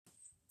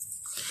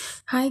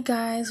Hi,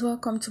 guys,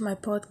 welcome to my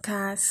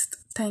podcast.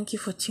 Thank you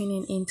for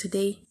tuning in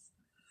today.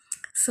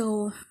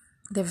 So,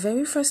 the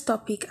very first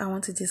topic I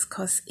want to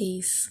discuss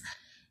is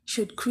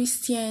should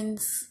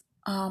Christians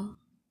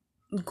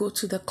go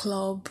to the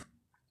club?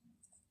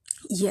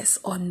 Yes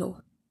or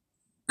no?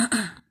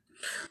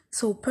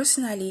 So,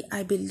 personally,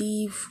 I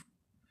believe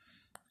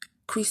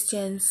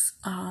Christians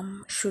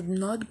should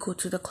not go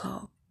to the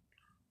club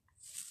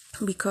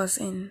because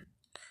in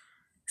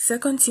 2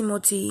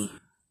 Timothy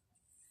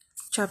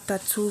chapter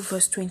 2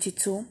 verse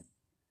 22,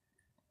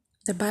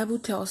 the Bible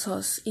tells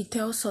us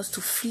to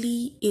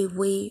flee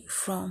away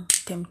from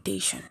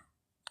temptation.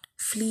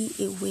 Flee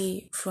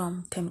away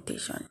from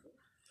temptation.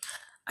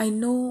 I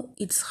know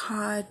it's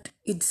hard,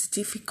 it's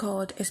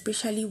difficult,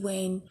 especially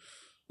when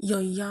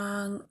you're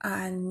young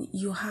and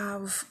you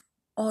have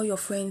all your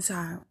friends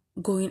are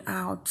going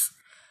out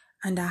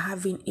and are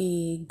having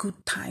a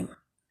good time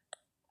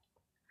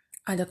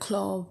at the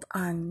club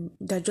and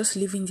they're just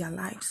living their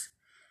lives.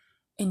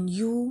 And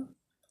you're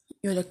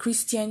the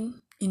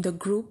Christian in the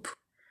group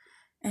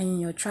and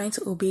you're trying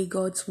to obey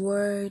God's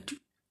word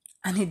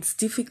and it's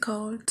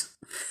difficult.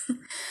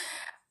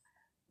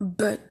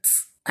 But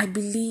I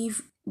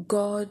believe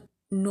God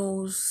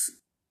knows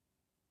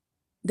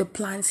the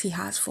plans He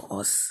has for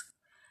us,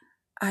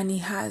 and He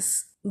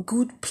has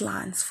good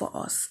plans for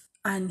us,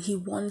 and He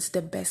wants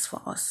the best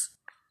for us.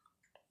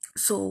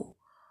 So,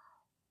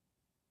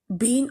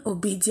 being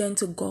obedient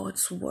to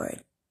God's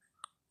word,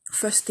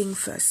 first thing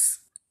first,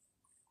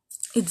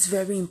 it's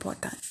very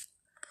important.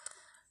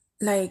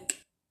 Like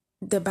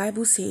the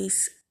Bible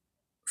says,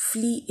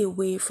 flee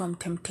away from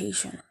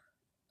temptation.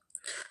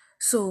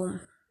 So,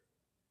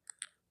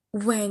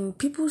 when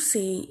people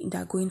say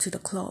they're going to the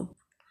club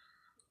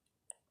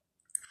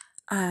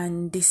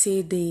and they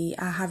say they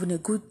are having a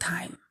good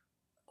time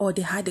or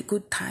they had a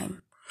good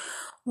time,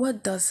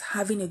 what does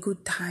having a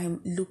good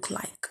time look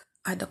like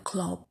at the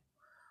club?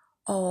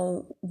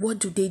 Or what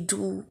do they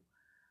do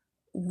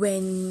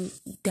when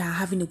they are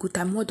having a good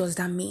time? What does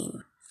that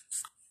mean?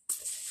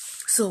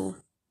 So,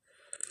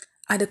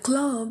 at the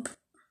club,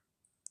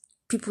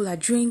 people are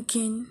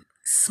drinking,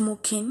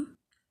 smoking,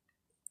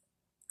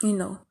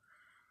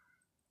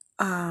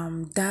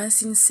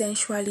 dancing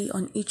sensually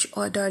on each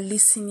other,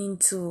 listening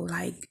to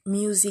like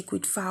music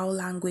with foul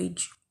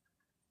language.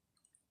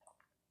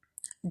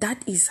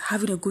 That is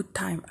having a good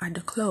time at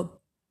the club.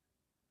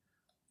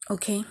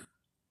 Okay?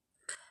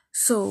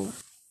 So,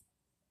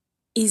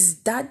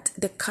 is that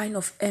the kind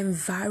of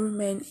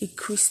environment a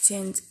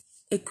Christian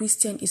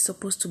is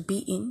supposed to be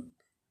in?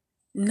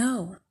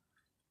 No.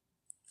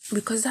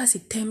 Because that's a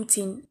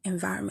tempting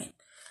environment.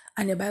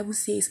 And the Bible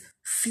says,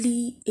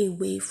 flee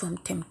away from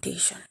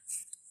temptation.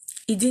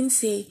 It didn't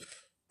say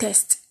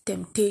test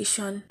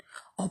temptation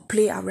or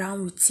play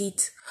around with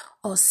it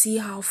or see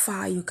how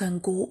far you can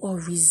go or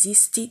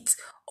resist it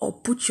or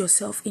put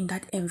yourself in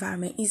that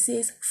environment. It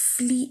says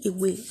flee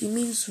away. It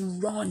means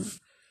run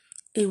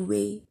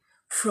away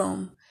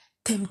from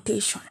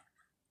temptation.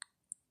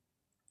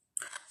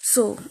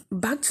 So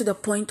back to the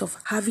point of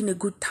having a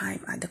good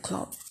time at the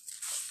club.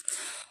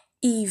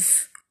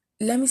 If,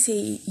 let me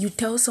say, you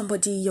tell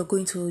somebody you're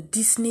going to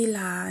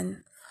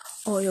Disneyland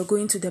or you're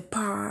going to the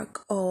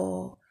park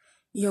or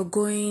you're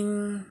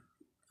going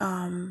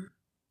to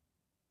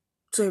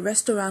a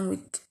restaurant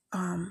with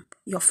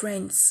your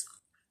friends,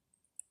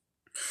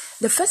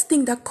 the first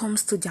thing that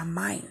comes to their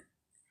mind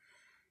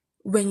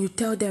when you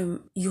tell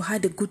them you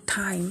had a good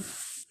time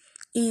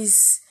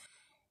is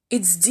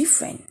it's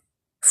different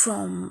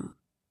from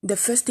the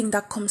first thing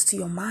that comes to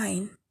your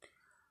mind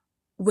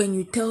when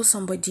you tell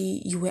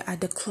somebody you were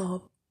at the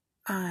club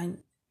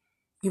and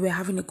you were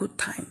having a good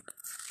time.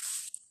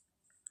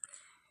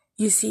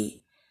 You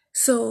see,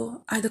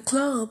 so at the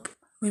club,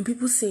 when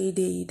people say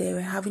they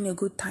were having a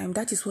good time,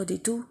 that is what they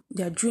do.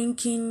 They're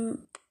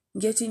drinking,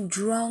 getting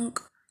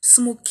drunk,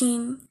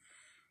 smoking,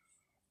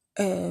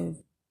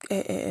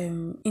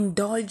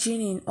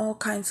 indulging in all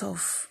kinds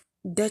of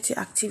dirty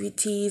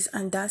activities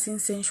and dancing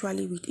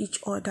sensually with each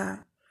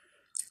other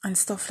and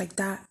stuff like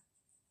that.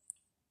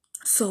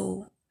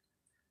 So,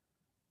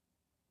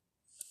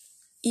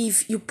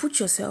 if you put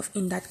yourself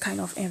in that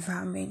kind of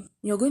environment,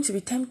 you're going to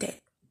be tempted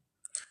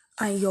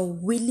and you're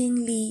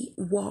willingly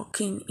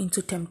walking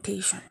into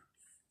temptation.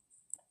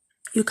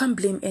 You can't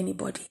blame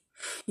anybody.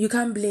 You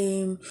can't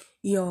blame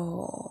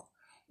your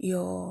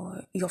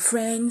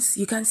friends.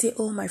 You can't say,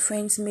 oh, my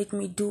friends made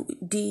me do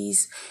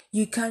this.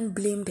 You can't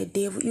blame the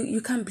devil.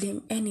 You can't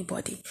blame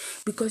anybody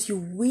because you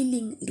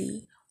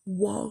willingly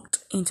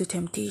walked into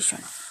temptation.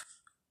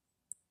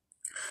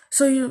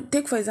 So you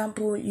take, for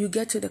example, you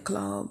get to the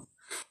club,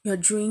 you're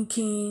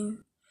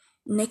drinking,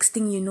 next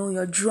thing you know,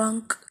 you're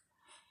drunk.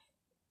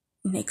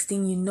 Next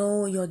thing you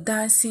know, you're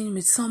dancing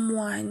with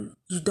someone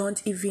you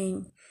don't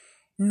even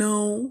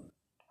know.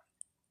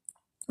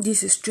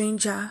 This is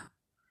stranger.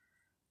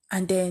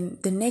 And then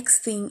the next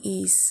thing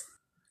is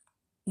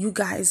you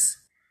guys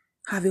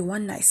have a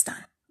one night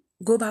stand.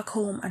 Go back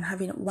home and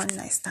have a one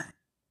night stand.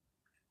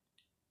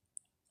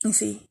 You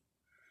see,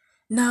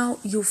 now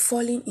you're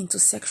falling into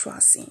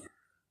sexual sin.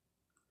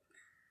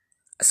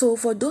 So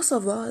for those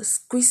of us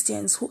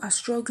Christians who are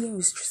struggling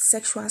with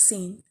sexual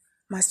sin,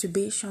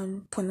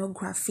 masturbation,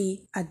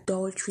 pornography,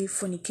 adultery,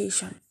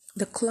 fornication,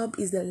 the club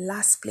is the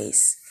last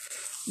place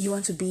you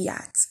want to be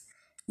at.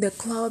 The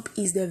club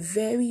is the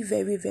very,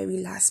 very, very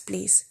last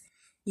place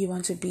you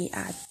want to be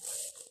at,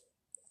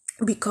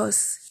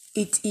 because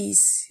it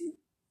is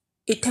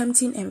a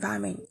tempting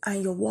environment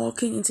and you're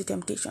walking into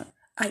temptation,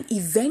 and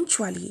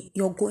eventually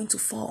you're going to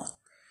fall.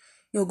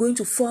 You're going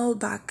to fall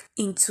back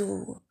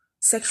into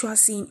sexual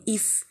sin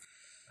if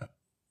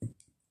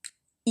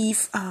you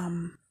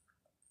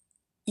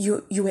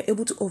were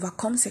able to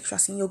overcome sexual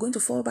sin. You're going to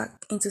fall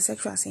back into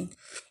sexual sin.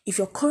 If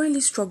you're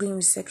currently struggling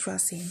with sexual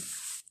sin,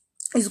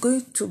 it's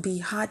going to be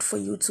hard for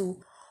you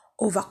to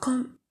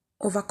overcome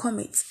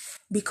it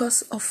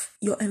because of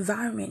your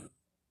environment,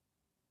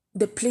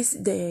 the places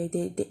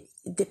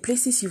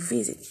you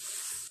visit.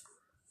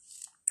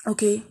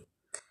 Okay,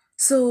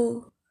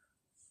 so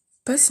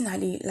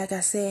personally, like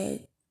I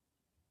said,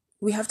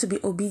 we have to be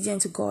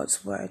obedient to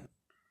God's word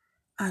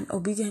and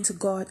obedient to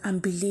God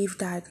and believe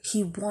that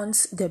He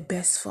wants the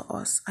best for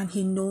us and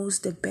He knows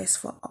the best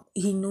for us.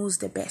 He knows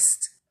the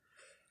best.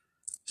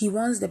 He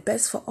wants the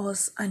best for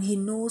us and He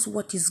knows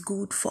what is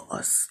good for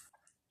us.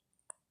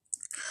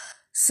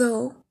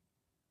 So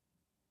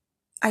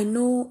I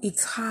know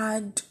it's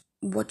hard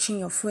watching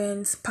your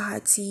friends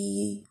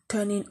party,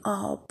 turning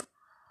up,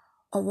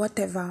 or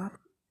whatever,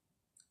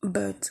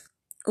 but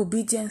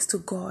obedience to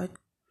God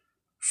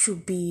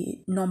should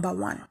be number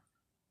one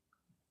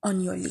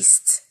on your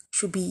list,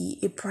 should be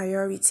a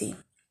priority.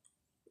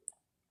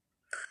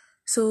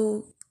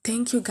 So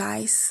thank you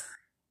guys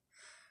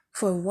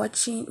for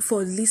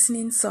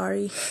listening,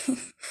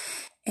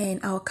 and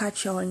I'll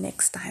catch you all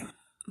next time.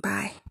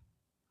 Bye.